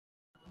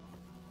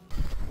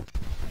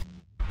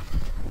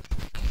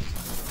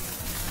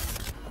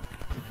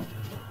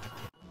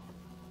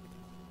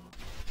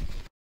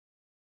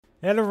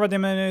Hello everybody,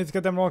 my name is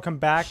Kaito and welcome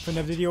back for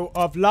another video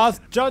of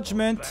Lost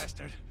Judgment.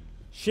 Bastard.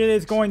 Shit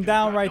is going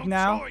down got right no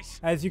now, choice.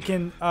 as you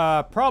can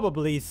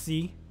probably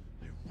see.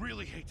 I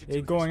really hate to It's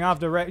do going this. off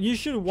the You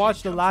should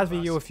watch the come last for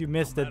video us, if you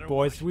missed no it, matter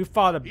boys. what. We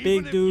fought a Even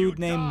big if dude you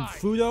named die.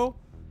 Fudo.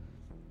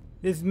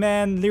 This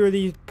man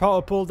literally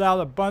pulled out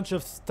a bunch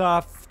of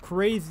stuff,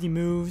 crazy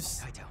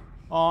moves Kaito,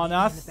 on meet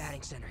me in us. the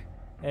batting center.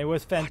 It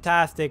was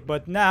fantastic,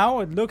 but now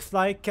it looks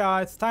like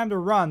it's time to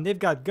run. They've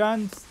got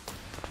guns.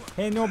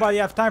 Ain't nobody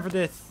have time for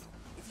this.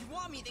 If you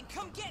want me, then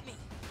come get me.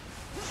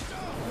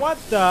 What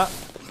the?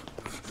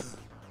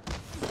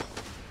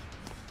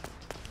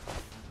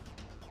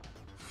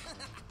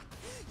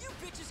 You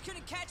bitches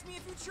couldn't catch me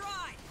if you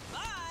tried.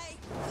 Bye.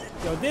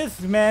 Yo,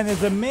 this man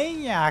is a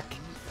maniac.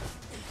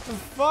 The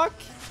fuck?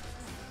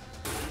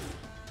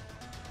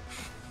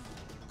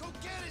 Go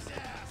get his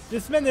ass.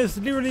 This man is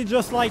literally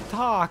just like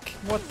talk.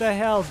 What the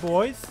hell,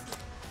 boys?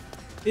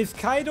 Is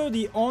Kaito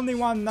the only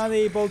one not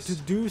able to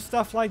do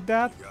stuff like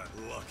that? Got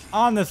lucky.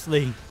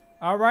 Honestly.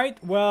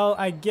 Alright, well,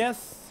 I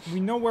guess we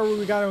know where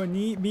we gotta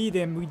meet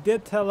him. We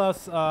did tell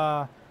us,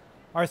 our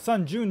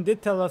son June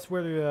did tell us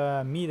where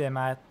to meet him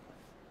at.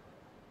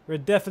 We're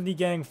definitely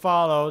getting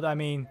followed. I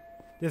mean,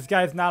 this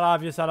guy's not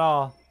obvious at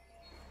all.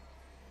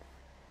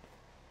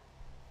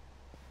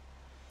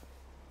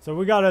 So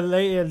we gotta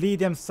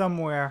lead him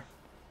somewhere.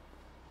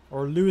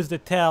 Or lose the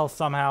tail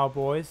somehow,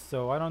 boys.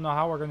 So I don't know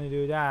how we're gonna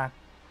do that.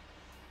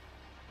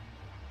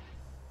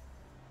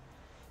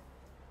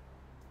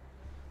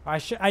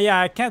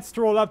 Yeah, I can't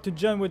stroll up to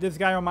Jun with this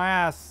guy on my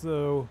ass,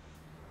 so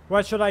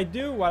what should I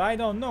do? Well, I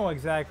don't know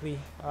exactly.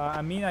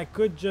 I mean, I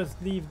could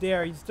just leave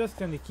there. He's just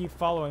gonna keep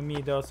following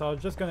me though, so I'm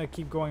just gonna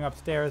keep going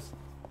upstairs.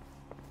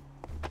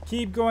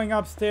 Keep going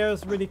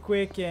upstairs really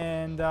quick,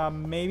 and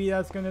maybe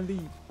that's gonna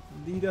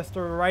lead us to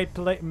the right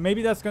place.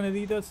 Maybe that's gonna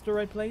lead us to the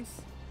right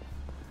place.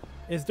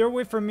 Is there a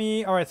way for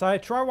me? Alright, so I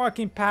try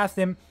walking past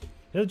him.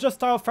 He'll just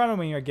start following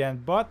me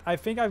again, but I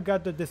think I've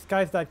got the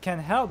disguise that can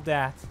help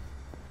that.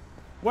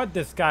 What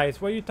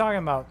disguise? What are you talking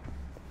about?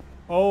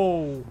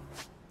 Oh.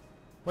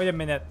 Wait a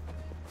minute.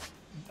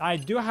 I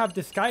do have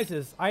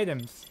disguises,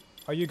 items.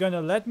 Are you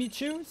gonna let me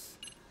choose?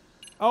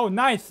 Oh,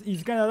 nice.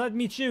 He's gonna let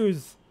me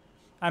choose.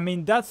 I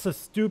mean, that's a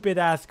stupid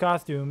ass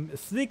costume. A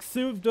sleek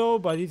suit though,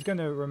 but he's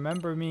gonna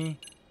remember me.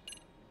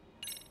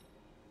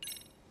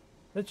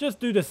 Let's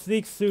just do the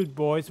sleek suit,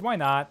 boys. Why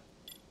not?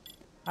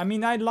 I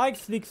mean, I like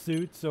sleek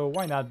suit, so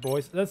why not,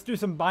 boys? Let's do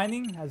some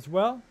binding as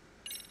well.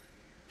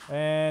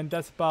 And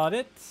that's about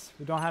it.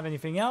 We don't have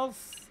anything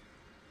else.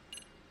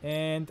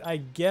 And I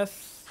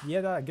guess,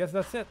 yeah, I guess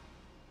that's it.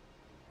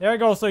 There we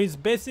go. So he's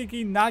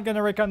basically not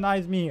gonna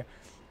recognize me.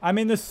 I'm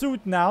in the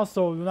suit now,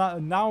 so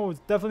now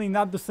it's definitely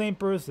not the same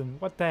person.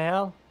 What the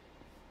hell?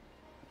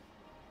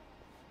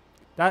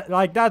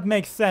 That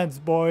makes sense,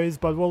 boys,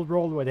 but we'll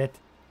roll with it.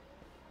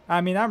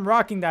 I mean, I'm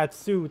rocking that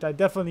suit. I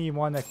definitely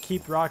want to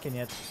keep rocking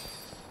it.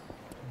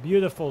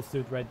 Beautiful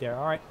suit right there.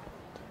 All right.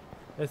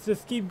 Let's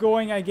just keep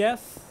going, I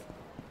guess.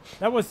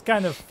 That was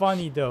kind of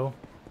funny though.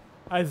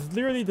 It's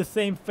literally the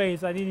same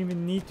face. I didn't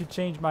even need to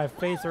change my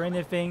face or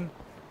anything.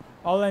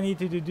 All I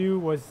needed to do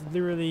was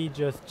literally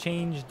just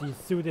change the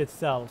suit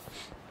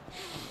itself.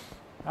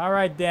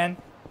 Alright then.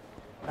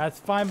 That's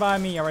fine by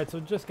me. Alright,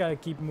 so just gotta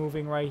keep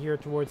moving right here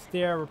towards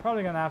there. We're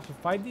probably gonna have to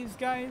fight these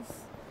guys.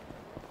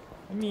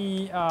 Let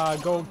me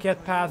go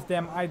get past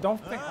them. I don't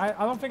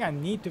think I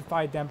need to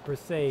fight them per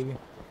se.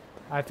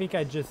 I think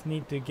I just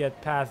need to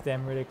get past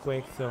them really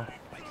quick, so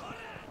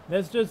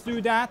let's just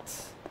do that.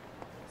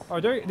 Oh,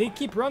 they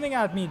keep running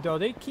at me though.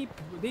 They keep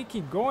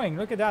going.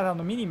 Look at that on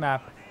the mini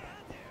map.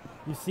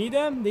 You see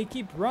them? They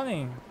keep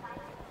running.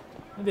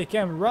 They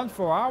can run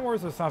for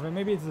hours or something.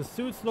 Maybe it's the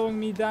suit slowing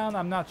me down.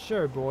 I'm not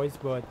sure, boys,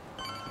 but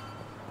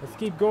let's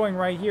keep going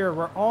right here.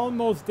 We're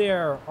almost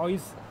there. Oh,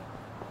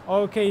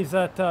 okay. He's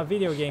at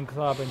video game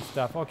club and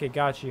stuff. Okay,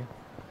 got you.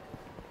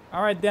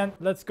 All right, then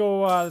let's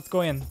go. Let's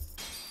go in.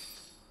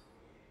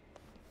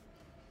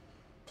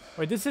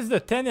 Wait, this is the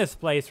tennis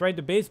place, right?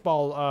 The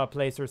baseball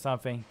place or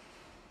something.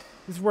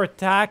 This is where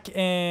Tak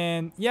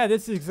and... Yeah,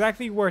 this is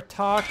exactly where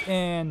Tak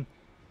and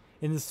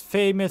this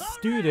famous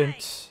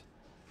student,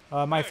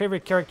 my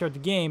favorite character of the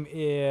game,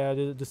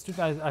 the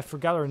student, I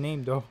forgot her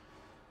name though.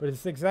 But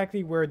it's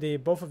exactly where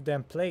both of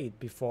them played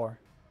before.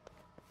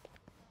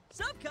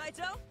 Sup,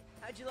 Kaito?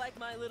 How'd you like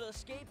my little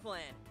escape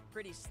plan?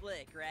 Pretty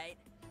slick, right?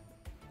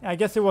 Yeah, I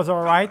guess it was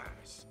alright.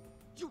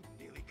 You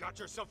nearly got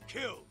yourself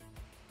killed.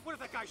 What if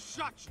that guy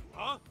shot you,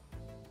 huh?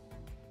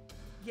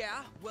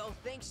 Yeah, well,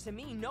 thanks to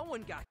me, no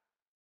one got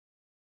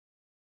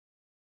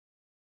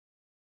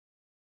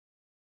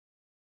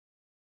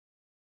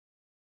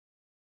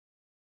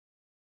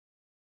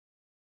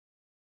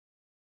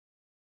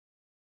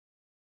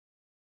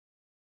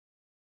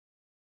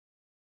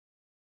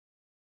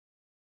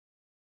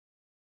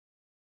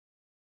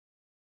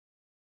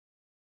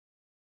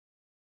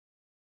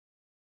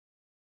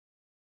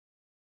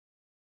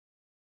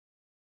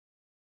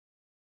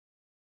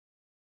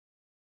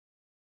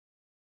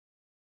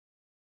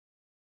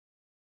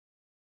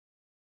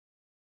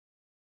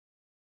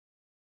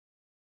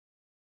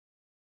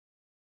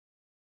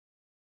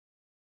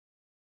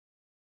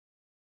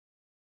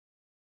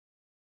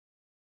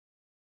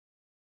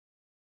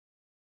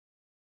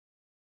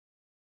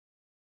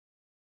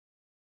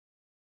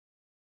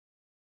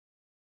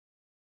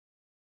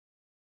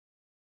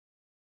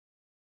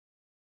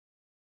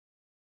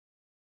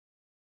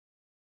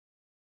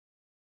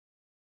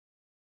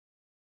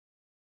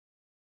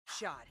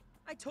shot.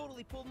 I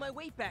totally pulled my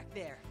weight back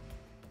there.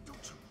 Don't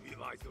you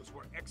realize those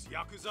were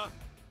ex-Yakuza?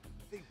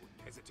 They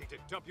wouldn't hesitate to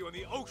dump you in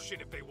the ocean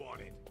if they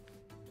wanted.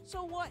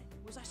 So what?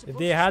 Was I If supposed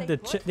they to had stay the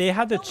put? they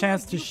had the Tell me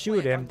chance how to you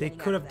shoot planned on him, they getting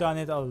could out have of done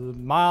it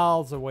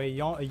miles away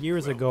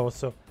years ago.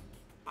 So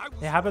I was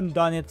they haven't right.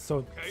 done it. So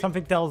Okay.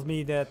 something tells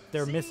me that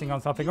they're See, missing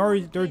on something, you or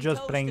would've they're been just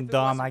toast playing if it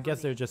dumb. wasn't I for guess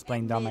me. they're just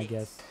playing dumb. I Admit it.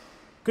 guess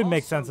could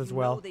make Also, sense as you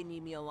well. know they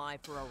need me alive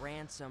for a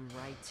ransom,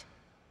 right?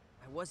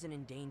 I wasn't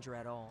in danger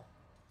at all.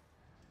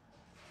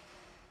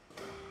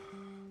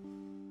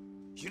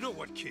 You know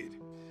what, kid?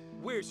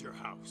 Where's your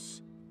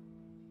house?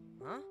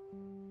 Huh?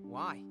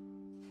 Why?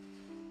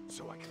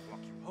 So I can walk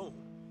you home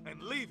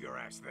and leave your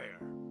ass there.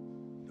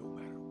 No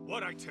matter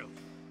what I tell you,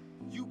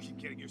 you keep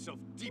getting yourself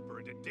deeper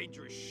into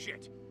dangerous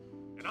shit.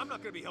 And I'm not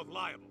gonna be held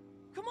liable.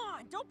 Come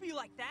on, don't be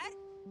like that.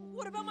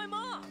 What about my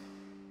mom?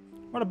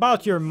 What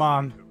about your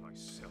mom? Find her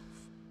myself.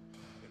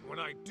 And when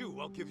I do,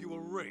 I'll give you a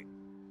ring.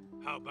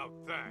 How about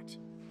that?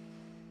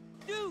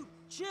 Dude,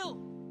 chill.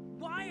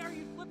 Why are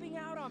you flipping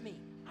out on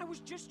me? I was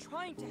just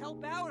trying to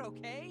help out,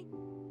 okay?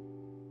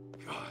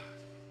 God,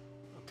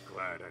 I'm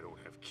glad I don't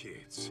have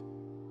kids.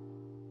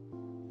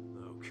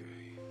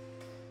 Okay,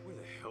 where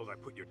the hell did I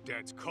put your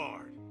dad's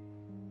card?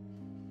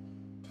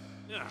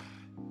 Ah,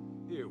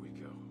 here we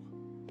go.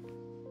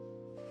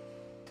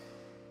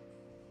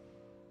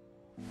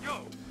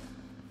 Yo!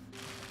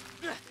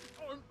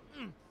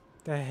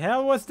 The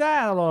hell was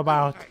that all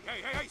about?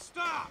 Hey,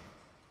 stop!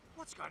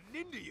 What's gotten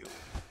into you?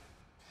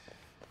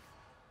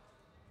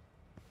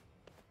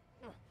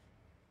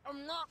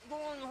 I'm not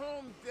going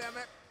home, damn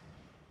it.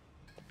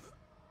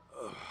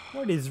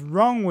 What is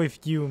wrong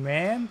with you,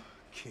 man?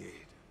 Kid,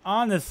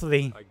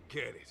 Honestly. I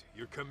get it.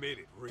 You're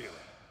committed, really.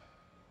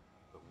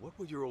 But what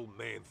would your old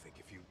man think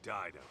if you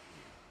died out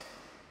here?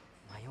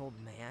 My old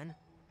man?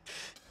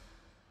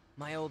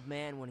 My old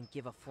man wouldn't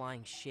give a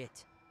flying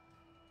shit.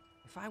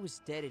 If I was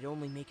dead, it'd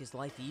only make his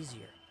life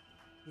easier.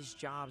 His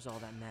job's all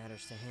that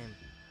matters to him.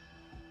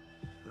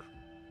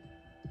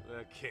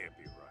 That can't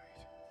be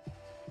right.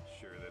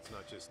 Sure, that's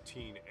not just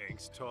teen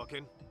angst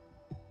talking?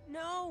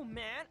 No,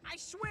 man. I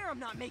swear I'm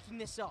not making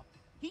this up.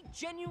 He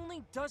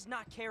genuinely does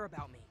not care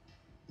about me.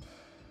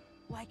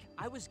 Like,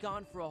 I was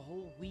gone for a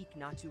whole week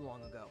not too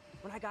long ago.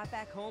 When I got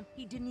back home,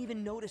 he didn't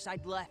even notice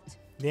I'd left.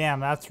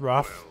 Damn, that's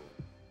rough. Well,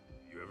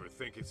 you ever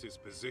think it's his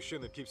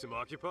position that keeps him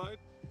occupied?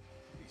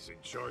 He's in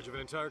charge of an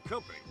entire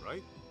company,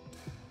 right?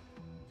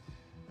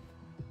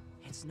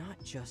 It's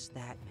not just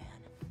that,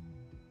 man.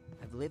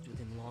 I've lived with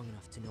him long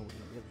enough to know what he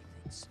really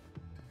thinks.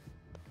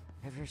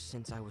 Ever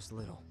since I was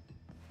little,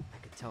 I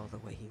could tell the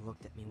way he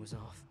looked at me was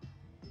off.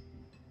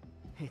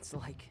 It's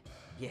like,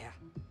 yeah,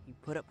 he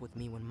put up with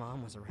me when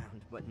Mom was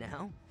around, but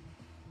now,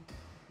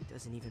 he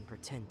doesn't even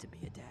pretend to be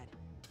a dad.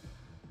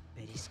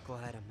 Bet he's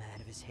glad I'm out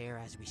of his hair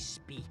as we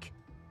speak.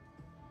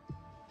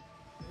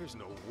 There's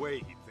no way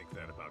he'd think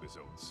that about his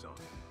own son.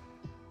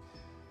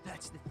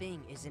 That's the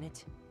thing, isn't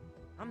it?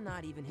 I'm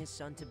not even his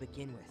son to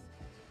begin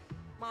with.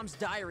 Mom's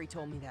diary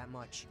told me that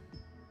much.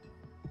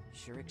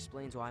 Sure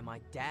explains why my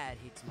dad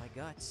hates my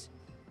guts.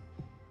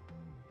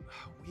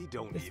 We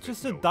don't It's even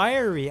just a know.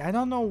 diary. I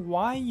don't know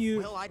why you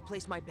Well, I'd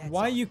place my bets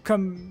why on you it.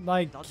 come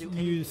like I'll do you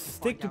anything to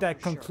stick find to out that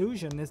for sure.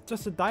 conclusion. It's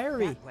just a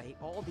diary. That way,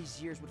 all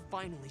these years would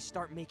finally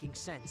start making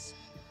sense.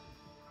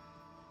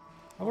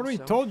 I've already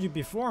Also, told you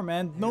before,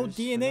 man. No there's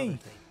DNA. another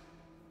thing.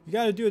 You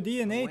gotta do a The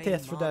DNA way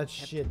test for Mom that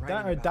kept shit. writing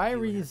Her about you in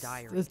diary her is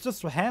diary. it's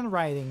just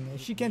handwriting.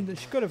 She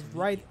could have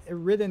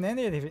written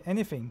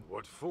anything.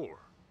 What for?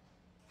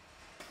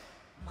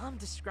 Mom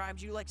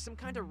described you like some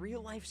kind of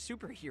real-life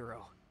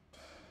superhero.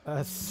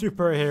 A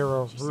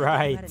superhero, She said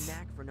right? you had a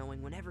knack for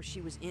knowing whenever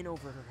she was in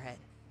over her head,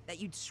 that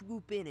you'd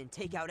swoop in and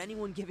take out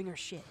anyone giving her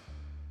shit.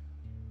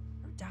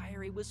 Her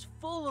diary was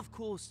full of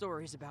cool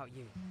stories about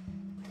you.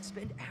 I'd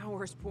spend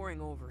hours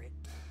poring over it.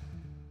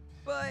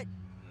 But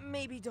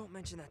maybe don't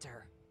mention that to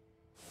her.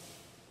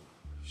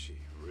 She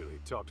really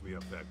talked me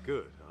up that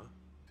good, huh?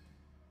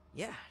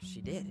 Yeah, she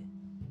did.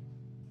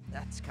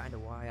 That's kind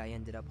of why I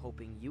ended up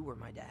hoping you were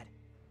my dad.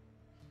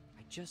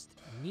 I just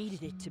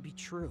needed it to be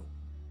true.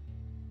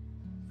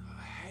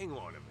 Hang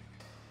on a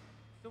minute.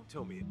 Don't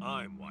tell me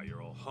I'm why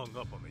you're all hung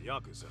up on the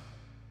Yakuza.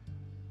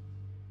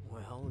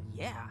 Well,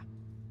 yeah.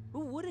 Who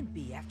wouldn't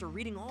be after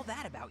reading all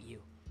that about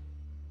you?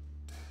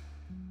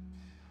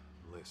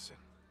 Listen,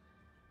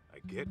 I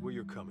get where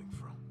you're coming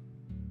from,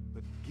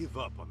 but give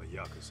up on the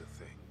Yakuza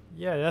thing.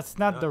 Yeah, that's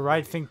not the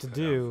right thing to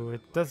do.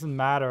 It doesn't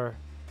matter.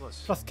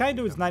 Plus,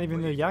 Kaito is not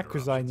even a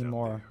Yakuza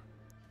anymore.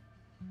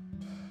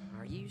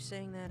 Are you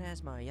saying that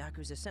as my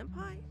Yakuza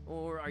senpai?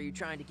 Or are you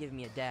trying to give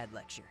me a dad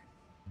lecture?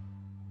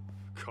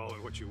 Call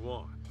it what you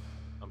want.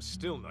 I'm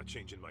still not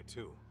changing my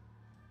tune.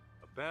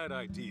 A bad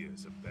idea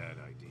is a bad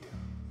idea.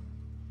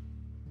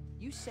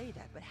 You say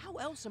that, but how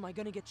else am I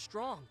gonna get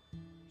strong?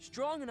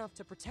 Strong enough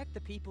to protect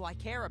the people I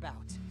care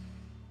about.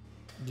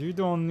 You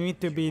don't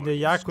need to You be wanna the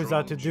be Yakuza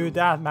strong, to do Jun?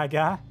 that, my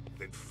guy.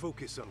 Then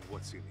focus on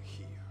what's in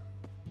here.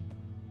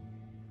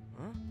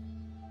 Huh?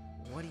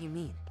 What do you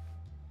mean?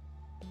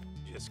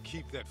 Just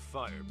keep that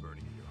fire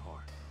burning in your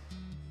heart,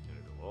 and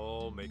it'll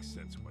All makes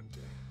sense one day.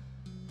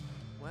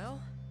 Well,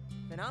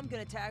 then I'm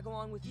gonna tag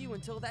along with you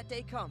until that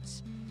day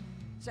comes.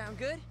 Sound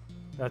good?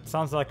 That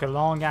sounds like a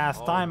long ass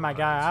All time, my right.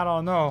 guy. I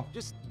don't know.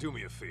 Just do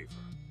me a favor.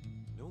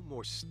 No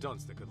more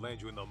stunts that could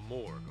land you in the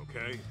morgue,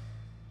 okay?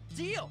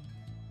 Deal!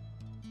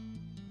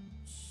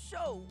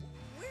 So,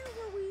 where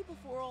were we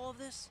before all of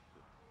this?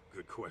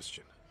 Good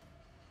question.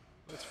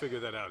 Let's figure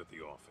that out at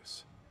the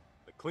office.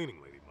 The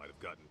cleaning lady might have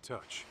gotten in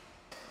touch.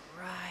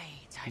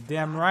 Right.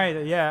 Damn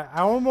right. Yeah,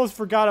 I almost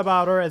forgot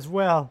about her as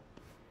well.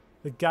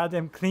 The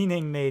goddamn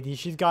cleaning lady.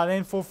 She's got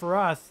info for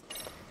us.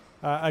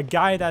 A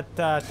guy that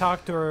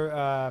talked to her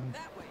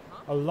That way,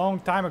 huh? a long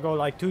time ago,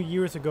 like 2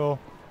 years ago.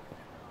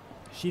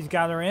 She's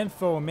got her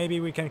info. Maybe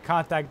we can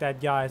contact that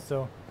guy.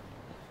 So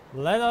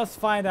let us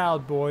find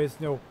out, boys.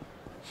 No,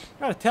 I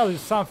gotta tell you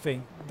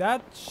something.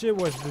 That shit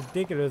was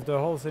ridiculous. The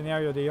whole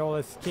scenario, the whole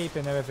escape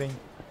and everything.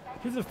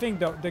 Here's the thing,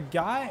 though. The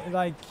guy,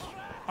 like,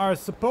 our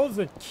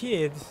supposed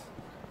kids.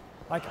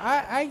 Like,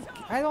 I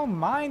don't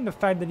mind the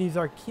fact that he's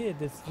our kid.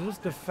 It's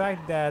just the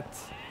fact that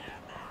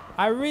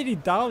I really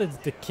doubt it's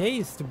the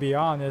case, to be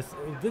honest.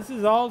 This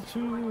is all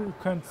too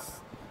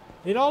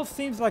it all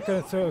seems like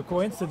a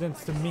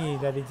coincidence to me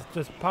that it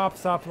just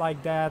pops up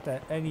like that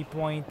at any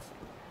point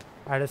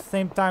at the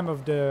same time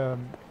of the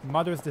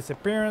mother's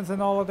disappearance and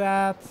all of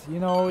that. You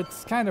know,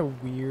 it's kind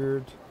of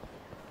weird.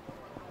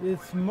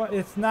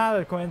 It's not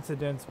a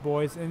coincidence,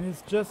 boys, and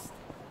it's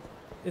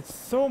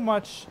so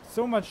much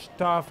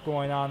stuff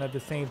going on at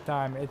the same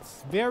time.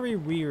 It's very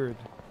weird.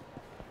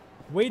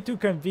 Way too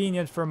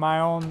convenient for my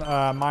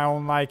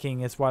own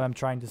liking is what I'm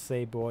trying to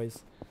say,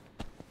 boys.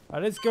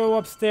 Let's go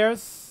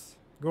upstairs.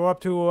 Go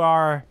up to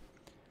our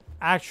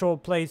actual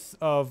place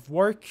of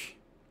work.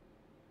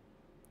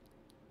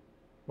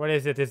 What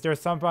is it? Is there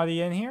somebody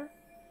in here?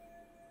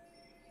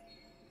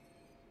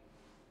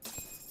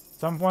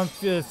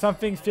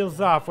 Something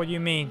feels off. What do you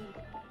mean?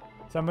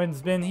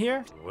 Someone's been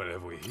here? What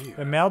have we here?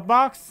 The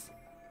mailbox?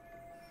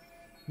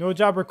 No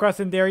job request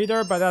in there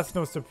either, but that's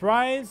no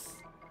surprise.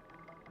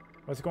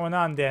 What's going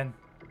on then?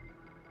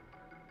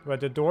 What,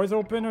 the door's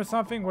open or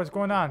something? What's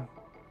going on?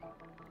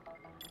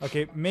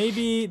 Okay,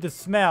 maybe the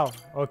smell.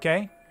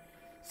 Okay.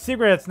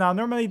 Cigarettes. Now,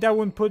 normally that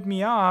wouldn't put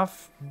me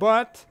off,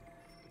 but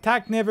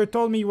Tak never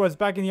told me he was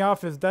back in the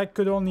office. That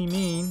could only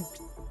mean...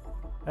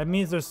 That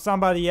means there's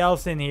somebody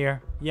else in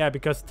here. Yeah,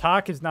 because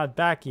Tak is not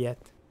back yet.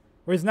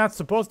 Or he's not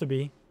supposed to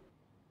be.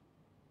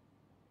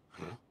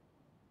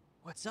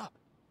 What's up?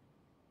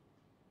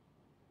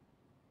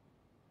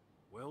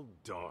 Well,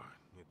 darn.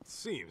 It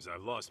seems I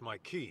lost my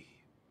key.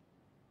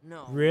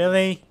 No.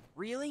 Really?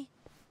 Really?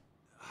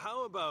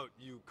 How about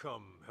you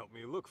come help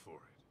me look for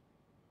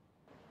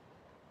it?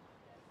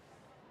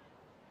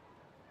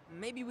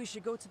 Maybe we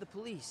should go to the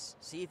police,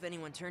 see if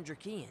anyone turned your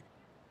key in.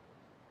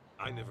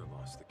 I never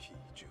lost the key,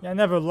 Joe. Yeah, I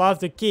never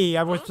lost the key.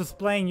 I was just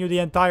playing you the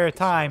entire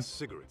time.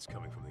 Cigarettes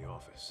coming from the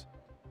office.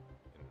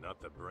 And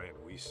not the brand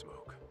we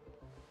smoke.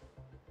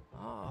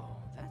 Oh,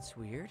 that's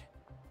weird.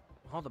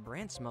 All the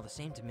brands smell the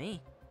same to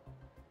me.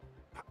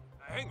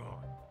 Hang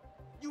on.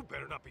 You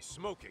better not be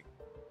smoking.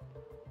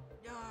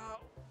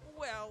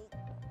 Well,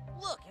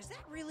 look, is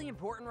that really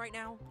important right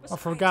now? Oh,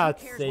 for Besides,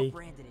 God's who cares sake. what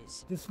brand it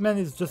is? This man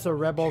is just a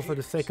rebel for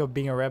the sake of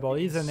being a rebel.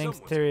 He's an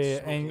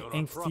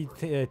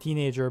angsty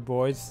teenager,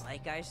 boys.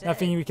 Like I said,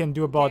 Nothing we can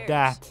do about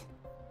cares? that.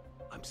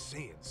 I'm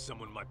saying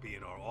someone might be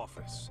in our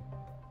office.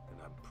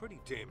 And I'm pretty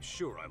damn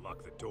sure I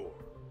locked the door.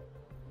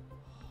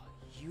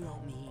 You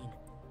don't mean...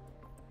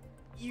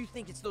 You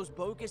think it's those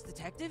bogus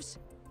detectives?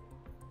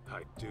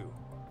 I do.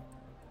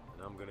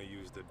 And I'm gonna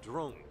use the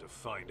drone to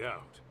find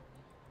out.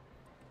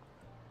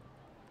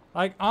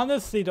 Like,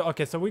 honestly, though,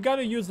 okay, so we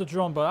gotta use the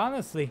drone, but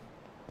honestly,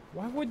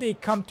 why would they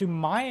come to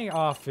my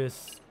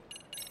office?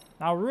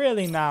 Now,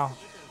 really now.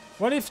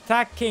 What if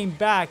Tak came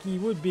back? He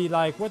would be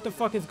like, what the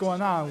fuck is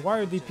going on? Why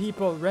are the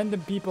people,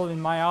 random people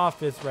in my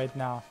office right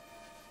now?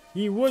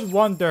 He would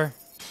wonder.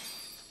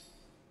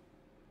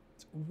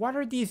 What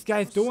are these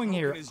guys doing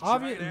here?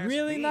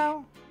 Really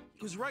now?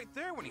 He was right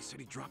there when he said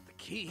he dropped the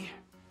key.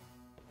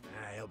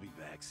 He'll be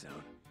back soon.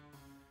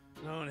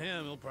 Knowing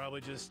him, he'll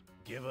probably just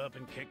give up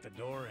and kick the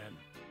door in.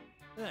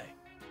 Hey,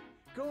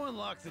 go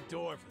unlock the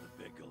door for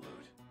the big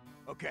galoot.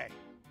 Okay.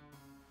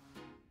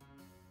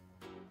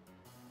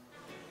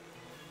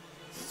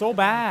 So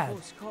bad.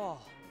 Close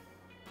call.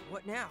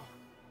 What now?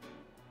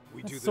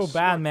 We do That's this so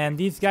bad, smart. man.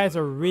 These guys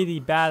are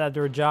really bad at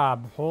their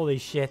job. Holy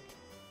shit.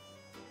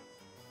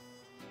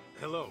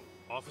 Hello,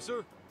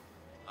 officer?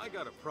 I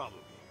got a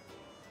problem here.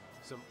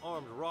 Some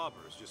armed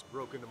robbers just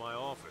broke into my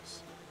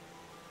office.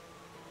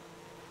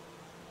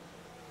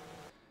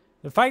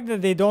 The fact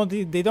that they don't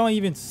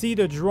even see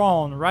the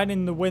drone right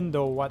in the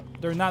window. What?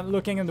 They're not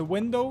looking in the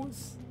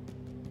windows?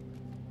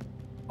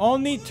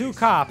 Only 2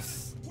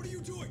 cops. What are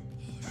you doing?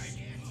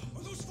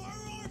 Are those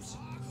firearms?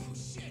 Oh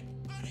shit!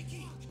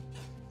 Panicky!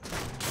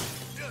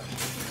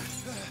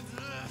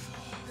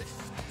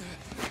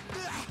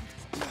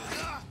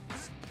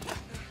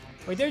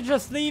 Wait, they're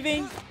just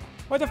leaving?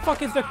 What the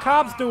fuck is the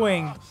cops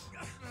doing?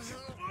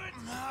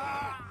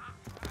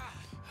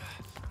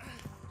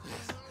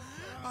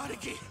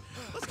 Aniki,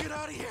 let's get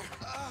out of here.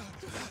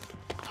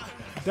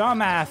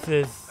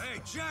 Dumbasses.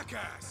 Hey,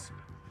 jackass!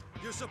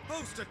 You're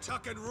supposed to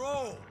tuck and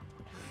roll.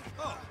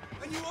 Oh,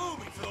 and you owe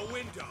me for the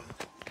window.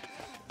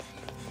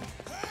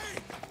 Hey,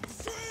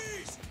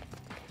 freeze!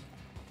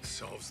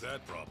 Solves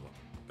that problem.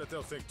 Bet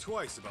they'll think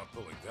twice about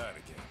pulling that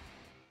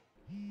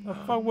again. The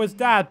fuck was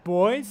that,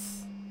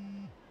 boys?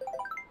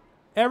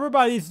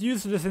 Everybody's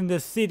useless in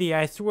this city,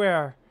 I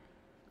swear.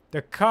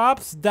 The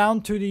cops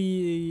down to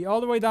the...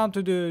 all the way down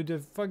to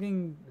the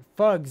fucking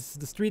thugs.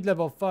 The street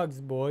level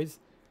thugs, boys.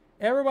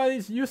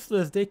 Everybody's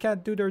useless. They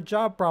can't do their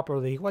job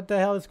properly. What the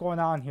hell is going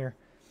on here?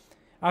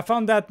 I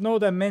found that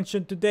note I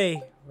mentioned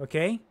today,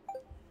 okay?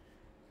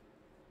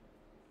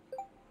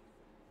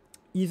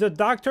 He's a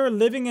doctor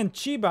living in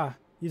Chiba.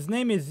 His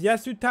name is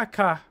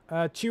Yasutaka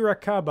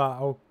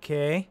Chirakaba,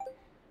 okay.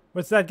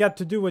 What's that got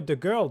to do with the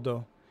girl,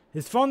 though?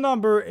 His phone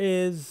number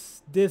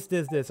is this.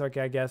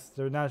 Okay, I guess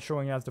they're not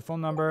showing us the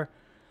phone number.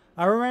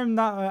 I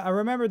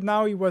remembered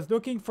now he was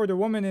looking for the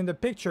woman in the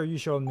picture you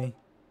showed me.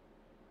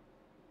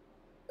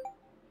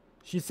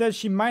 She says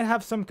she might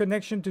have some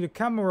connection to the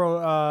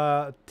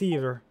Camaro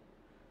theater.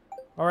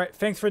 Alright,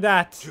 thanks for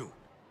that. June,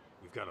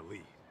 we've got a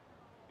lead.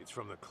 It's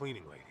from the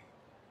cleaning lady.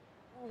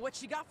 What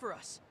she got for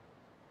us?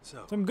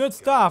 So, Some good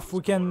stuff.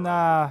 We can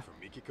from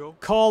Mikiko?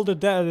 call the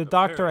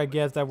doctor, I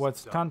guess, that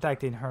was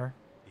contacting her.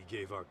 He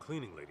gave our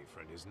cleaning lady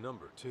friend his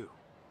number, too.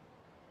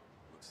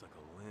 Looks like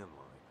a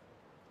landline.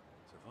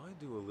 So if I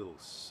do a little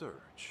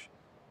search...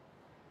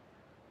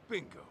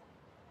 Bingo!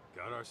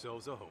 Got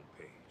ourselves a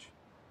homepage.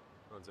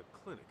 Runs a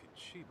clinic in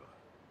Chiba.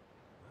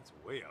 That's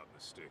way out in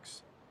the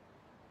sticks.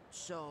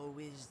 So,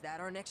 is that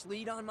our next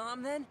lead on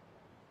Mom, then?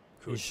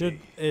 Could It should.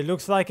 be. It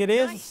looks like it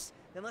is. Nice!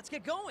 Then let's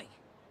get going!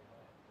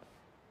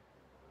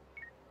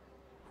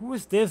 Who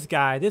is this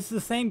guy? This is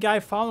the same guy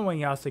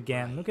following us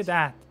again. Right. Look at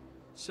that.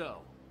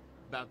 So,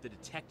 about the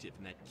detective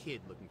and that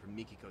kid looking for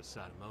Mikiko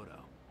Sadamoto.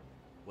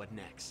 What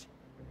next?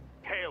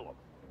 Tail him.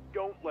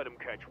 Don't let him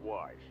catch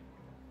wise.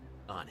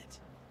 On it.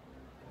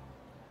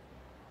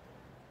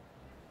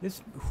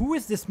 Who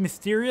is this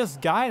mysterious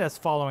guy that's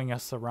following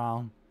us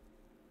around?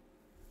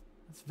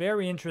 It's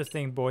very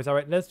interesting, boys. All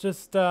right, let's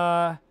just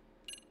can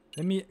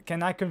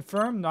I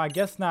confirm? No, I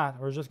guess not.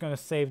 We're just gonna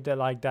save that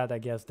like that, I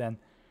guess. Then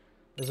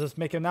let's just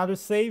make another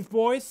save,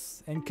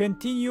 boys, and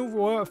continue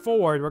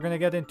forward. We're gonna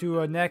get into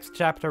a next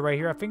chapter right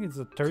here. I think it's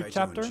the third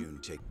chapter.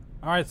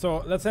 All right,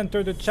 so let's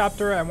enter the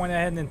chapter. I went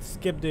ahead and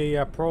skipped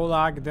the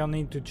prologue. They'll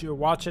need to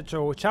watch it.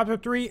 So chapter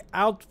 3,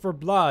 Out for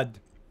Blood.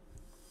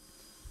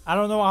 I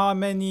don't know how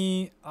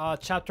many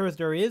chapters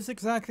there is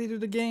exactly to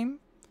the game,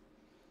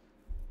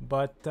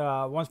 but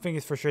one thing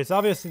is for sure: it's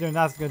obviously there's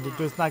not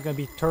gonna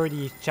be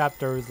 30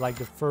 chapters like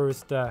the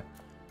first,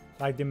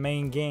 like the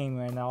main game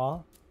and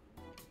all.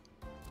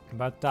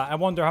 But I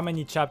wonder how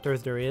many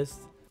chapters there is.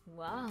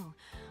 Wow,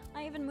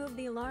 I even moved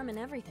the alarm and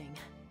everything.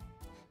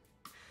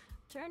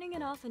 Turning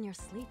it off in your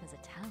sleep is a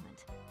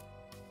talent.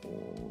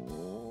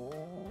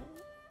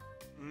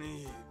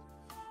 Need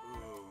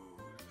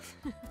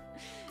food.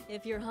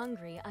 If you're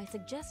hungry, I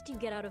suggest you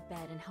get out of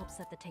bed and help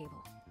set the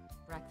table.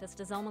 Breakfast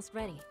is almost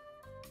ready.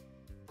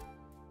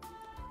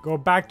 Go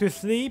back to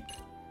sleep.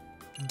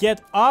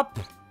 Get up.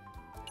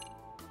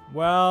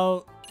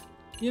 Well,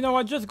 you know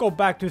what? Just go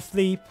back to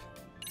sleep.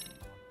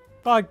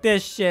 Fuck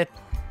this shit.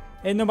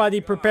 Ain't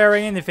nobody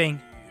preparing anything.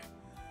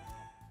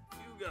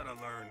 You gotta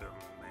learn to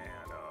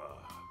man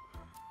up.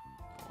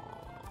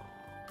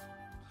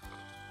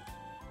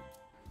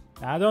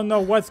 I don't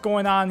know what's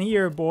going on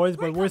here, boys,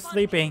 but we're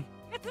sleeping.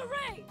 It's a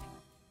raid!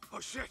 Oh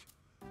shit!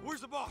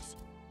 Where's the boss?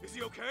 Is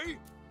he okay?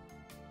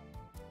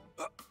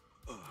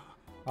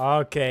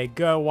 Okay,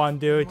 good one,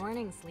 dude.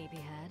 Morning,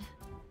 sleepyhead.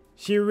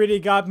 She really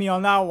got me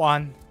on that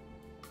one.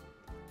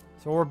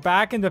 So we're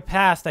back in the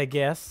past, I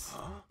guess.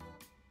 Huh?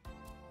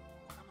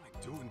 What am I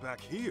doing back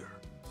here?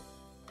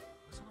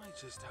 Wasn't I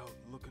just out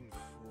looking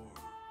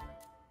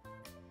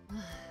for...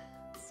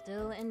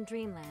 Still in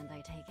dreamland,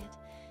 I take it.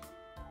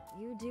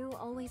 You do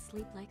always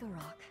sleep like a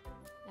rock.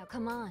 Now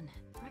come on,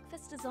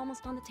 breakfast is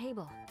almost on the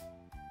table.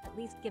 At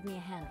least give me a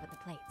hand with the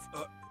plates.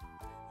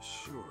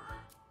 Sure.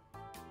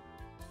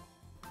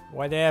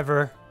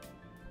 Whatever.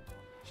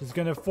 She's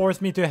gonna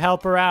force me to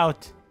help her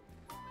out.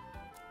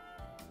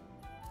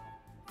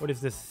 What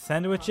is this?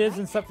 Sandwiches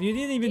and stuff? You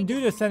didn't even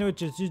do the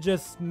sandwiches. You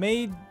just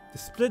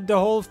split the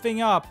whole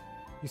thing up.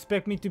 You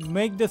expect me to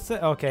make this?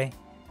 Okay.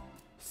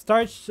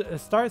 Start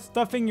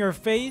stuffing your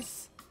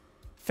face.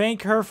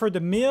 Thank her for the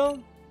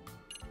meal.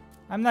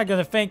 I'm not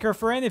gonna thank her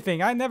for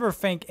anything. I never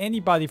thank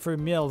anybody for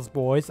meals,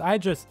 boys. I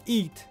just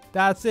eat.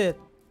 That's it.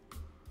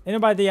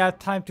 Anybody have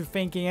time to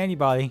thanking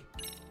anybody?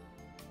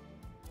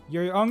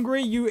 You're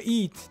hungry, you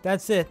eat.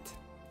 That's it.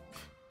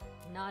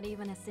 Not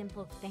even a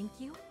simple thank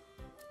you?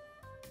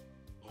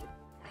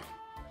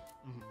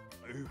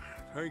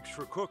 Thanks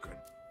for cooking.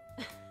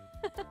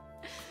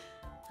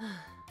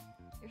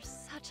 You're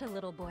such a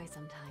little boy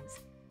sometimes.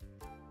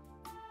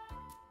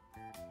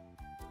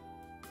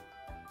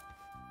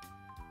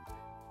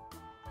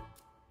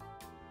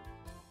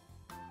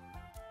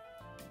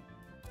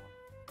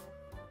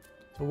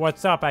 So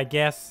what's up, I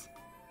guess?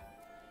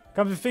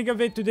 Come to think of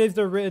it, today's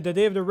the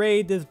day of the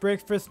raid. This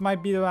breakfast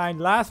might be my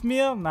last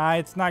meal. Nah,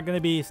 it's not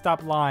gonna be.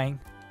 Stop lying.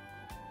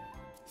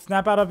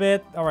 Snap out of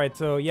it. Alright,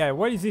 so yeah,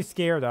 what is he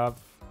scared of?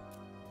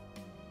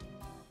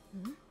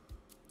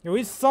 Yo,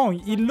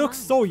 he looks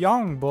so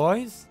young,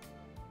 boys.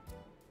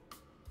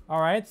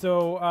 Alright,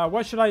 so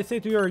what should I say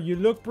to her? You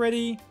look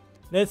pretty.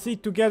 Let's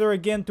eat together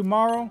again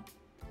tomorrow.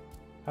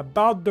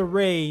 About the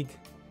raid.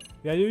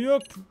 Yeah, you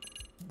look...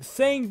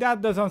 Saying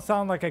that doesn't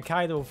sound like a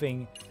Kaito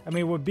thing. I mean,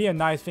 it would be a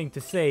nice thing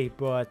to say,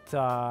 but...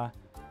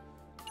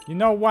 you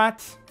know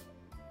what?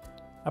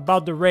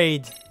 About the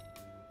raid.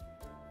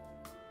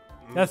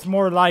 That's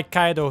more like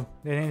Kaito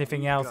than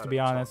anything else, to be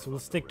honest. We'll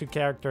stick to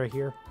character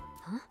here.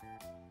 Huh?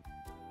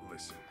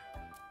 Listen,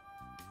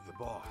 the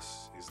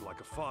boss is like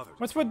a father.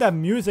 What's with that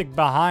music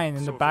behind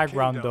in the So if it came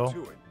background, down though?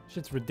 to it,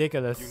 Shit's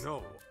ridiculous. You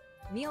know,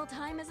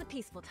 Mealtime is a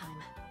peaceful time.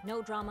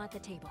 No drama at the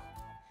table.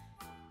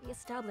 We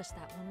established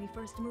that when we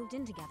first moved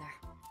in together.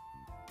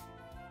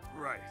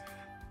 right.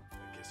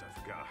 I guess I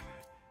forgot.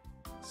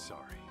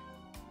 Sorry.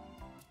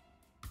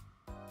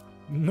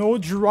 No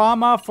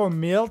drama for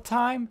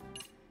mealtime?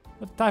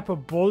 What type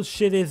of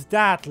bullshit is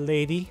that,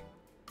 lady?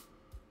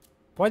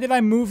 Why did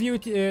I move you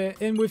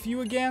in with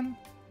you again?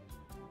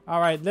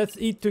 Alright, let's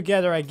eat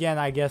together again,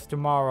 I guess,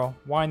 tomorrow.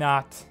 Why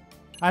not?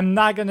 I'm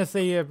not gonna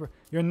say it.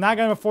 You're not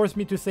gonna force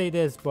me to say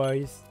this,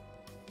 boys.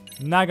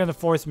 Not gonna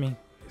force me.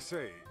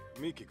 Say,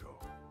 Mikiko,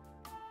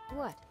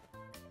 What?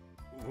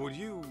 would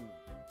you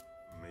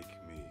make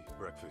me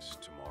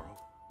breakfast tomorrow,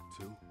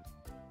 too?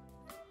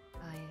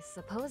 I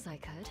suppose I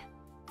could.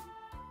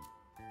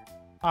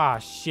 Ah,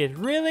 shit,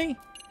 really?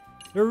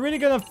 You're really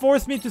gonna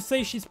force me to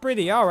say she's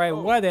pretty? Alright,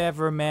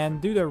 whatever, man.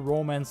 Do the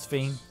romance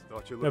thing.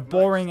 Thought you The looked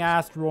boring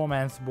nice. ass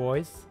romance,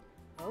 boys.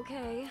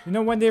 Okay. You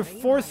know, when they're What are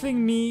you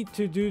forcing me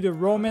to do the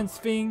romance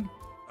thing,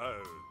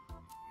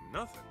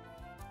 Nothing.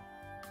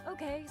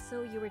 Okay,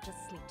 so you were just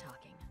sleep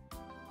talking.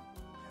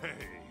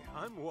 Hey,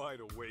 I'm wide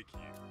awake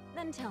here.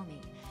 Then tell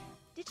me,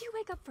 did you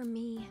wake up for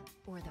me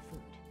or the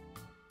food?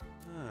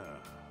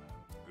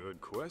 Good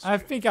question. I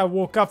think I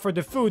woke up for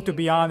the food, to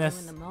be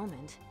honest. In the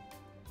moment.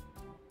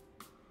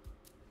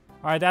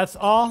 Alright, that's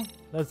all.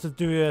 Let's just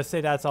do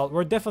say that's all.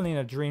 We're definitely in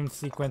a dream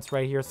sequence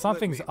right here.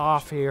 Something's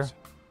off here.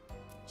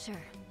 Sure.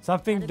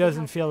 Something That'd be doesn't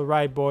helpful. feel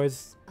right,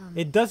 boys.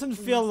 It doesn't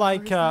feel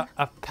like Masa-Harusan?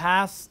 a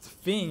past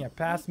thing, a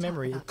past talk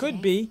memory. It about could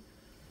today? be. It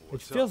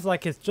What's feels up?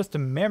 like it's just a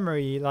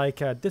memory,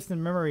 like a distant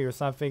memory or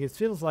something. It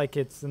feels like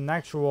it's an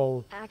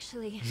actual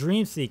Actually,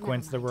 dream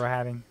sequence that mind. we're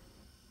having.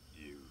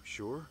 You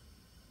sure?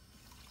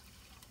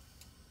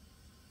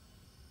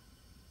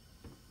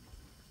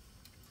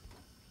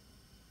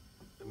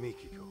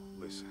 Mikiko,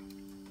 listen.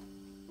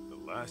 The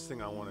last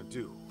thing I want to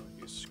do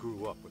is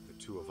screw up what the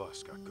two of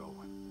us got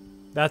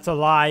going. That's a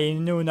lie.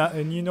 And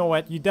you know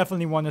what? You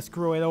definitely want to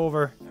screw it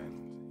over.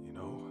 And, you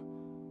know,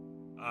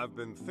 I've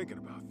been thinking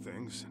about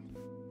things, and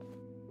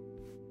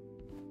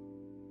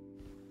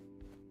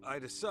I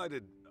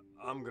decided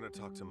I'm gonna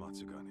talk to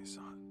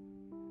Matsugane-san.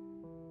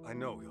 I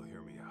know he'll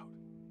hear me out.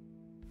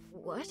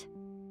 what?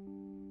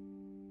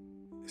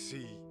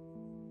 See,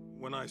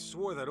 when I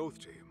swore that oath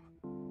to him,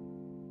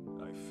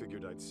 I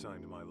figured I'd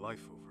signed my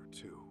life over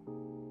too.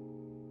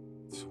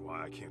 That's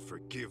why I can't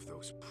forgive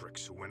those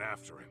pricks who went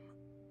after him.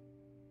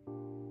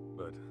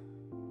 But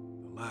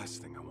the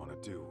last thing I want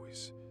to do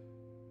is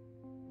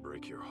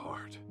break your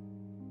heart.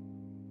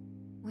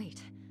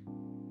 Wait.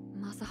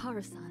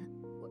 Masaharu-san,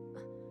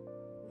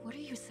 what are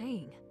you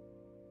saying?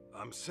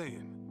 I'm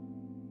saying,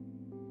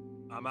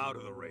 I'm out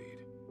of the raid.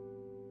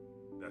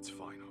 That's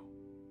final.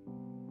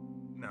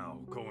 Now,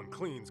 going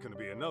clean's gonna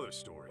be another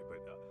story, but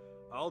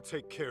I'll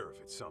take care of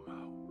it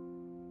somehow.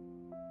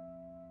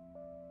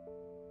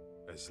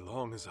 As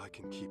long as I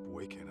can keep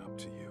waking up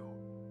to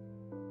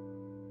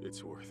you,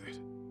 it's worth it,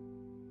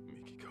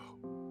 Mikiko.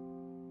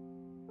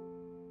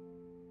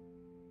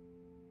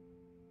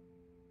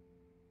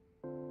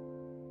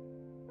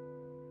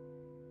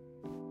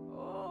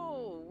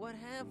 Oh, what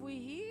have we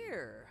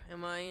here?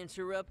 Am I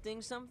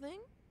interrupting something?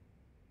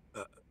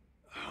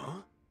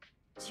 Huh?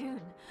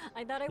 June,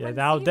 I thought I Yeah, went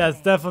now to see you that's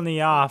today.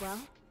 definitely off. Well,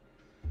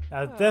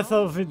 That's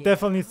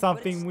definitely But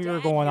something it's we were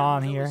Dad going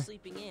on who's here. always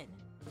sleeping in.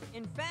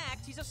 In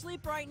fact, he's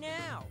asleep right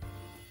now.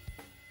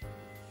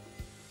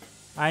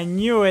 I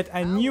knew it.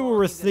 I How knew we long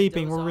were you gonna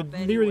sleeping. We doze were off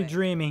literally anyway?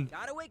 dreaming.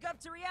 Gotta wake up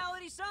to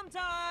reality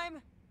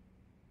sometime.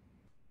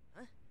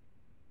 Huh?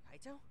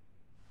 Kaito?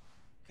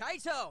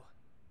 Kaito!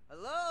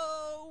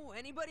 Hello?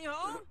 Anybody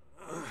home?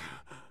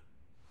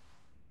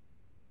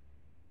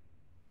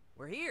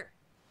 We're here.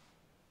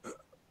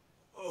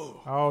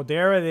 Oh,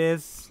 there it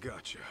is.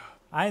 Gotcha.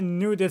 I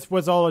knew this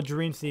was all a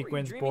dream What were you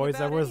sequence, dreaming boys.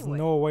 There about was anyway?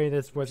 no way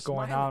this was You're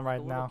going smiling on like right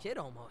a little now. kid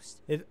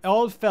almost. It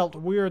all felt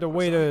weird the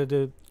way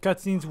the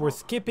cutscenes were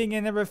skipping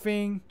and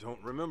everything.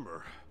 Don't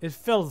remember. It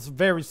feels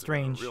very Must've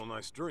been strange. A real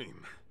nice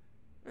dream.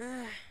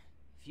 If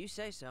you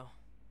say so.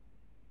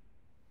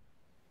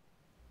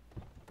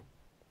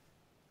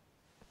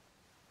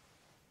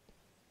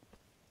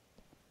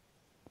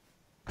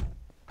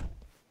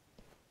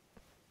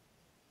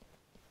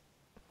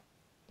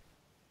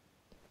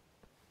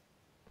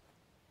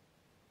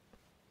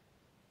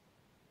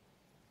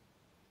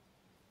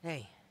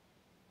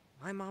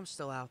 My mom's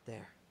still out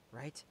there,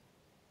 right?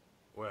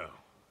 Well,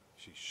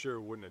 she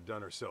sure wouldn't have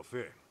done herself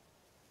in.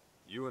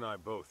 You and I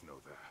both know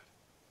that.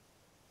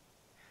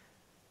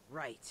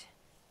 Right.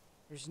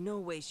 There's no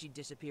way she'd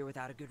disappear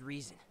without a good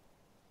reason.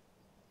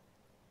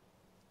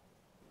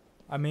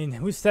 I mean,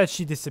 who said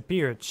she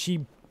disappeared?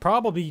 She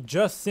probably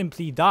just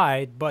simply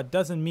died, but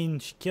doesn't mean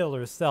she killed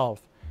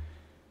herself.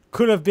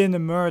 Could have been a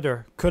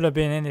murder. Could have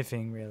been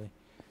anything, really.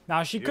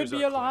 Now, she could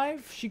be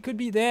alive. She could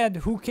be dead.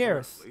 Who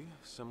cares?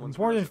 The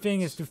important thing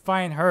is to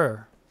find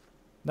her.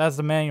 That's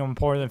the main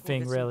important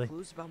thing, really.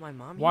 Clues about my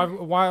mom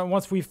Why,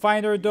 once we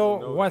find her,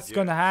 though, what's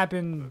gonna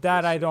happen,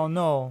 that I don't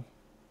know.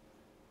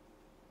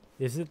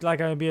 Is it like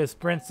gonna be a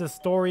princess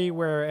story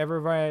where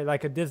everybody,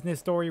 like a Disney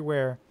story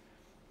where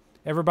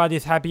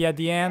everybody's happy at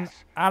the end?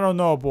 I don't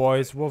know,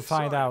 boys. We'll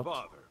find out. Sorry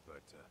to bother,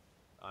 but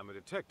I'm a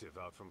detective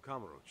out from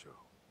Kamurocho.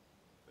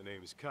 The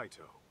name is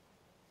Kaito.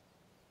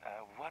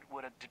 What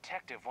would a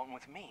detective want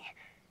with me?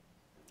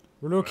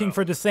 We're looking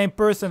for the same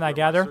person, I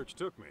gather. Search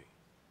took me.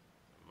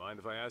 Mind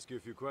if I ask you a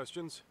few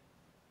questions?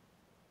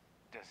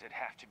 Does it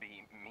have to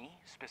be me,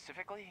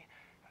 specifically?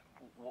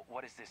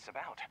 What is this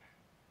about?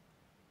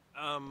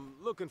 I'm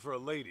looking for a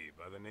lady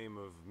by the name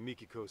of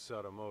Mikiko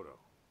Sadamoto.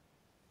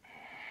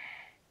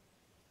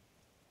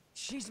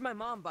 She's my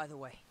mom, by the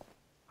way.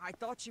 I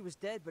thought she was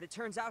dead, but it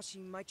turns out she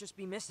might just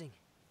be missing.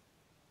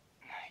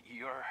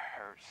 You're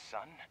her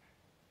son?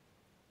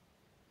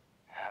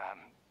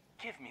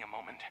 Give me a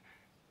moment.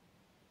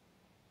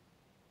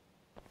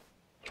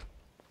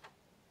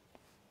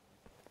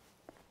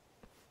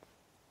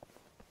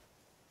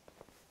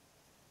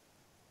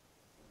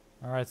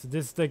 Alright, so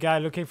this is the guy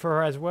looking for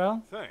her as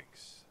well?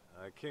 Thanks.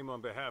 I came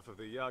on behalf of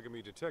the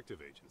Yagami Detective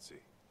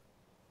Agency.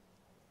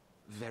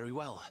 Very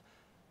well.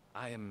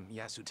 I am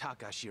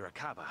Yasutaka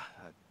Shirakawa,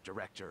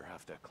 director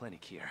of the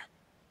clinic here.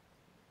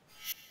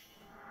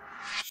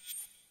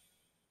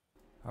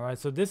 Alright,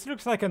 so this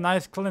looks like a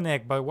nice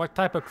clinic, but what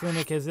type of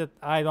clinic is it?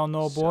 I don't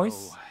know,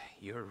 boys. So,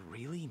 you're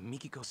really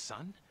Mikiko's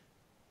son?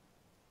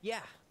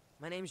 Yeah,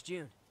 my name's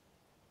June.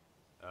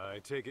 I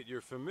take it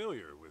you're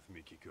familiar with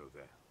Mikiko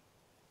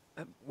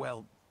then?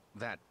 Well,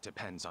 that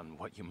depends on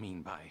what you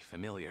mean by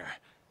familiar.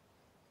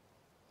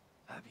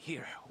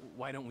 Here,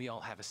 why don't we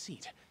all have a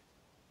seat?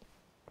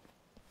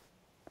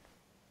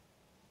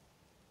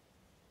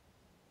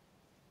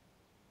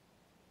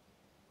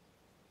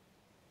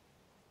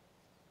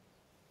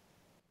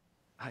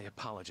 I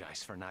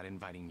apologize for not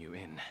inviting you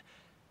in.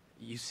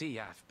 You see,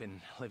 I've been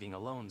living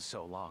alone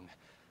so long.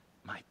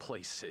 My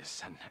place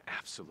is an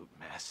absolute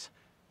mess.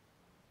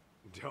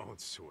 Don't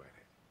sweat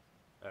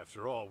it.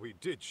 After all, we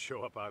did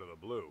show up out of the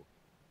blue.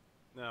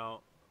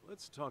 Now,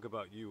 let's talk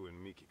about you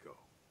and Mikiko.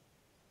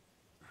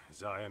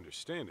 As I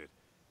understand it,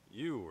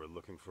 you were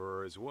looking for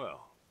her as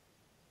well.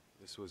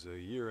 This was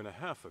 1.5 years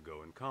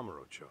ago in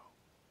Kamurocho.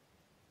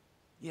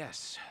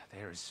 Yes,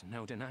 there's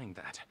no denying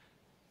that.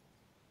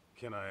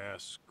 Can I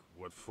ask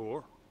what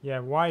for? Yeah,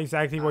 why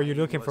exactly were you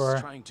looking for I her?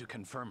 was trying to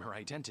confirm her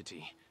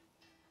identity.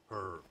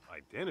 Her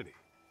identity?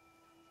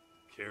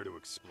 Care to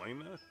explain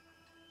that?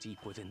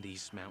 Deep within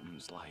these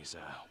mountains lies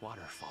a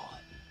waterfall,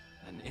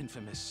 an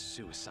infamous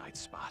suicide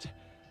spot.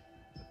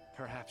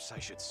 Perhaps I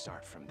should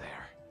start from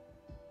there.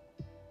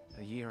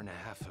 1.5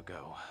 years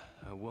ago,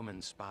 a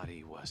woman's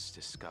body was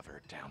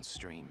discovered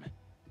downstream.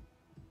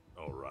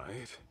 All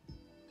right.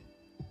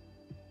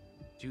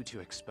 Due to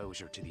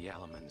exposure to the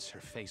elements, her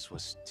face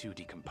was too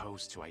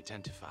decomposed to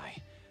identify.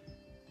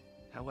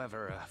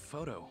 However, a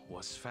photo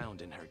was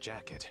found in her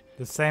jacket.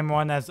 The same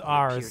one as It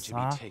ours, appeared to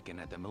huh? be taken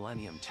at the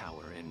Millennium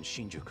Tower in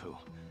Shinjuku.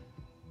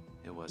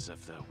 It was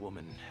of the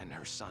woman and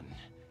her son.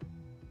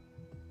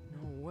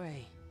 No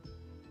way.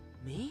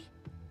 Me?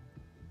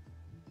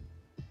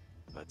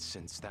 But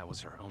since that was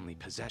her only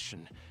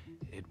possession,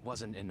 it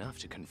wasn't enough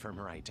to confirm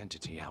her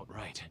identity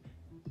outright.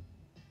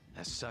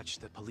 As such,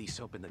 the police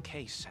opened the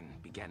case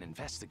and began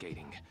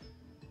investigating.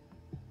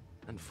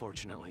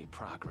 Unfortunately,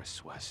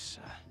 progress was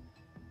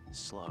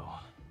slow,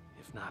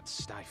 if not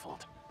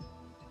stifled.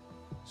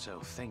 So,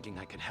 thinking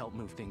I could help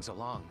move things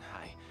along,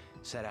 I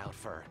set out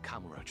for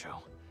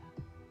Kamurocho,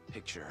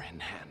 picture in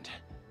hand.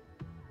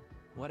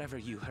 Whatever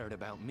you heard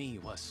about me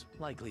was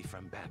likely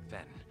from back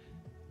then.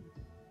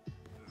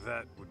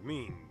 That would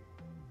mean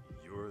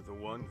you're the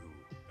one who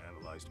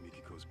analyzed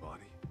Mikiko's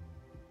body?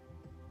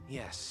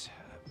 Yes,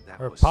 that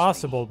Her was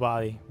possible me.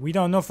 body. We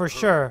don't know for Her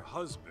sure.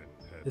 husband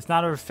had It's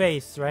not her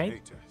face, DNA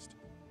right? test.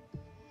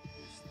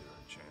 Is there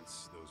a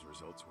chance those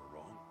results were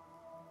wrong?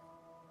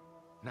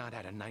 Not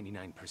at a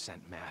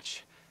 99%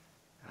 match.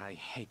 I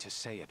hate to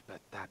say it, but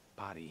that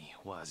body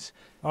was...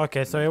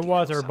 Okay, so it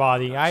was her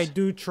body. I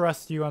do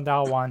trust you on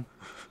that one.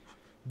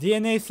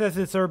 DNA says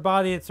it's her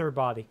body, it's her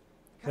body.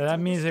 So that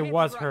Kaito, means this it can't be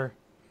was right. her.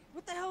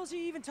 What the hell is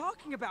he even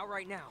talking about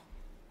right now?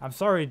 I'm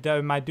sorry,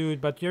 my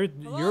dude, but your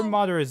Hello?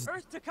 mother is...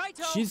 Earth to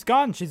Kaito! She's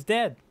gone, she's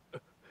dead.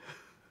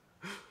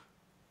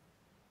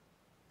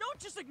 Don't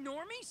just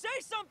ignore me!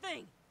 Say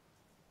something!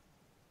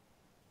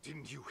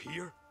 Didn't you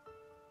hear?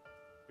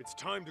 It's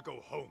time to go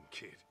home,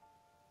 kid.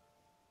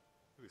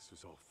 This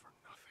was all for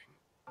nothing.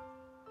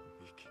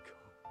 Mikiko.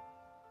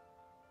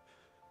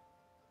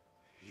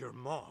 Your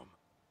mom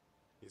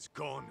is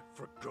gone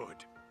for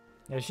good.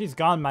 Yeah, she's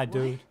gone, my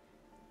dude.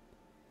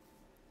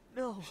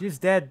 No. She's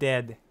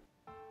dead.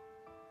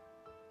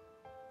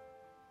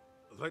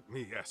 Let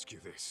me ask you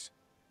this,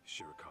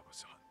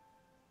 Shirakawa-san.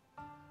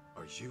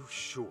 Are you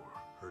sure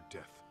her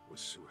death was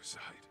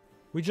suicide?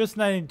 We just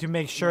need to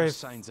make sure No if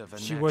signs of a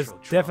she was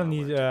natural trauma definitely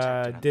were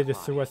detected at did the a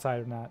lie.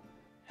 suicide or not.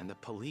 And the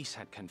police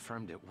had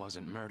confirmed it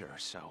wasn't murder,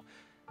 so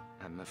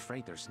I'm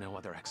afraid there's no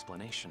other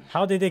explanation.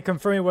 How did they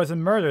confirm it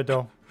wasn't murder,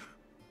 though?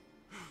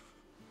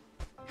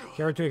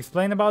 Care to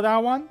explain about that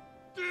one?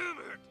 Damn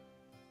it!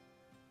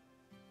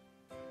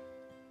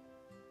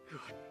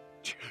 God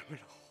damn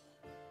it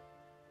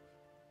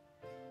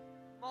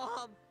all.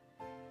 Mom!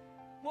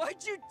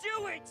 Why'd you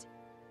do it?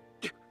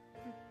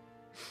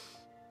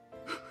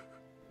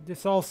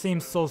 This all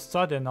seems so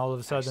sudden all of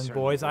a sudden, certainly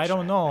boys. I wish don't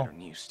had know. better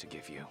news to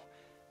give you,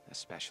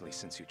 especially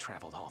since you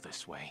traveled all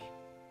this way.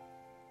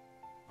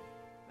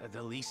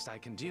 The least I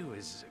can do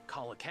is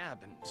call a cab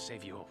and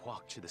save you a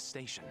walk to the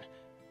station.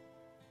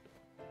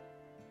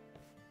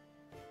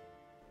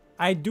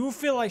 I do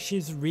feel like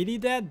she's really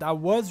dead. That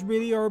was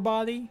really her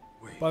body.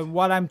 Wait. But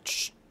what I'm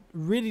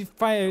really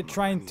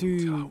trying to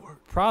Millennium Tower.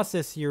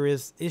 process here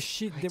is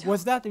she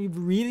was that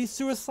really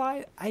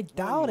suicide? I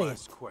doubt One it.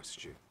 last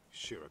question,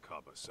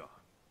 Shirakawa-san.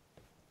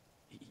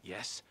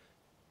 Yes?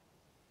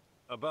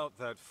 About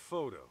that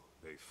photo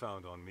they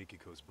found on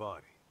Mikiko's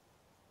body.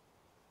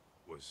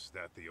 Was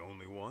that the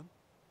only one?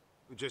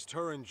 Just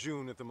her and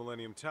June at the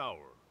Millennium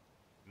Tower?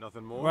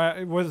 Nothing more?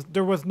 Well,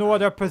 there was no I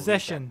other believe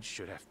possession. that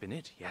should have been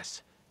it,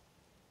 yes.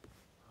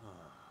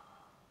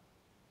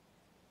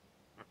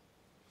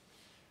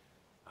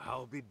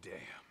 I'll be damned.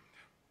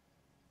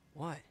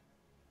 What?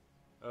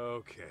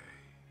 Okay,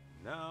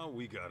 now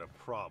we got a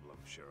problem,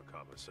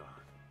 Shirakawa-san.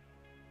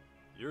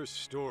 Your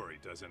story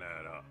doesn't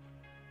add up.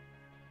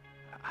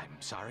 I'm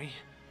sorry?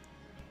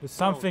 There's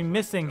something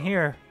missing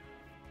here.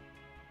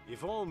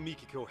 If all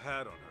Mikiko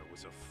had on her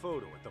was a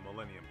photo at the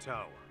Millennium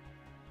Tower,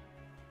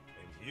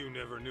 and you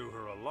never knew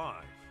her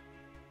alive,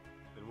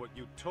 then what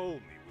you told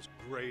me was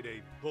grade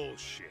A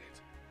bullshit.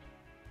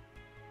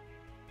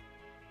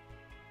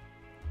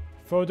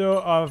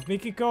 Photo of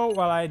Mikiko.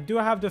 Well, I do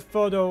have the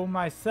photo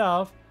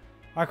myself.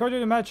 According to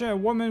the match, a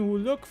woman who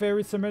looked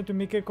very similar to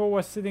Mikiko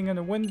was sitting in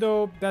a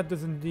window. That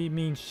doesn't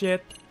mean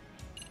shit.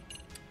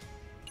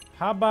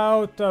 How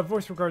about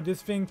voice record?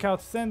 This thing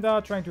counts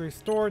Senda trying to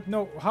restore it.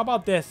 No, how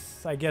about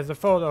this? I guess the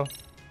photo.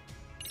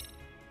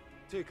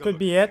 Take a Could look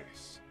be at it.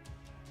 this.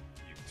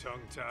 You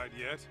tongue-tied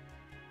yet?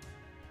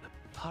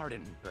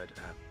 Pardon, but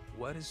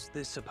what is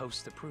this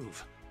supposed to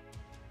prove?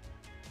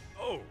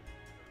 Oh,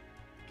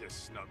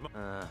 guess not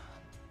much.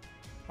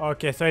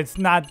 Okay, so it's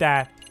not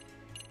that.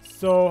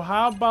 So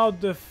how about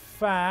the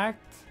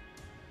fact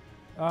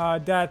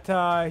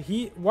that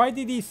he? Why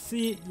did he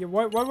see?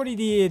 Why would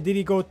he? Did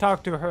he go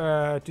talk to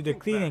her to the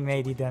Think cleaning back to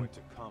lady when you then? went to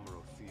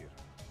Kamuro Theater.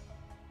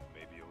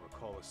 Maybe you'll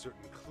recall a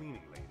certain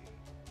cleaning lady.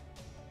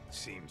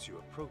 Seems you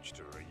approached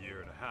her a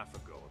year and a half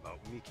ago about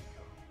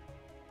Mikiko.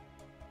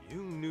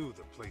 You knew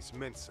the place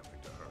meant something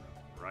to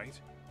her, right?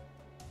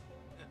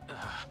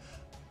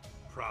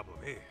 Problem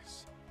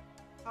is,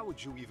 how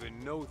would you even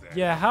know that?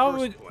 Yeah, in the how first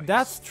would? place?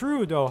 That's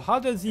true though. How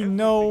does he Everything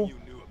know you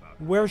knew about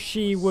her where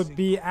she was would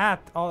be single.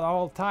 at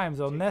all times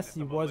unless at he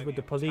the was with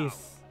the Millennium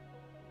police?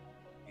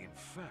 In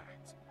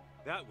fact,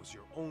 that was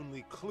your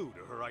only clue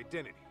to her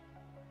identity.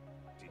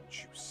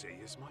 Didn't you say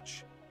as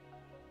much?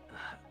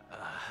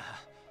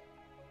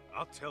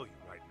 I'll tell you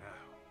right now.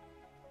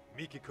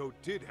 Mikiko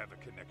did have a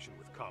connection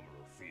with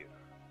Kamuro Theater.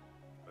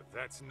 But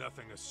that's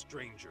nothing a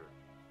stranger,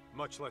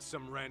 much less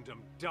some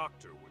random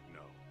doctor would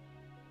know.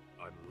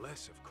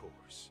 Unless, of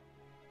course,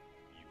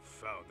 you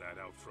found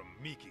that out from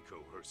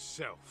Mikiko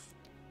herself.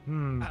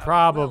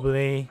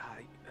 Probably.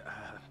 Well,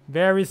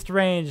 Very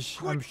strange.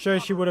 I'm Quick, sure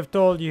she Robert, would have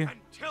told you. And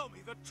tell me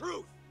the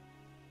truth!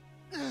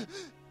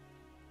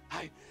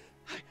 I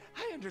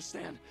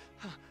understand.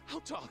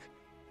 I'll talk.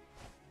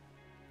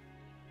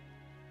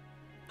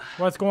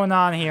 What's going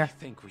on I here?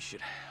 think we should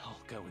all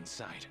go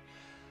inside.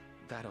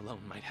 That alone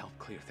might help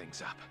clear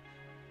things up.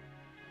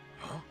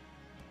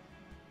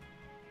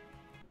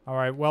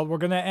 Alright, well, we're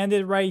gonna end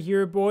it right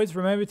here, boys.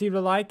 Remember to leave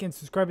a like and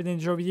subscribe if you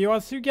enjoyed the video.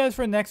 I'll see you guys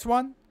for the next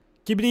one.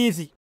 Keep it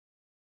easy.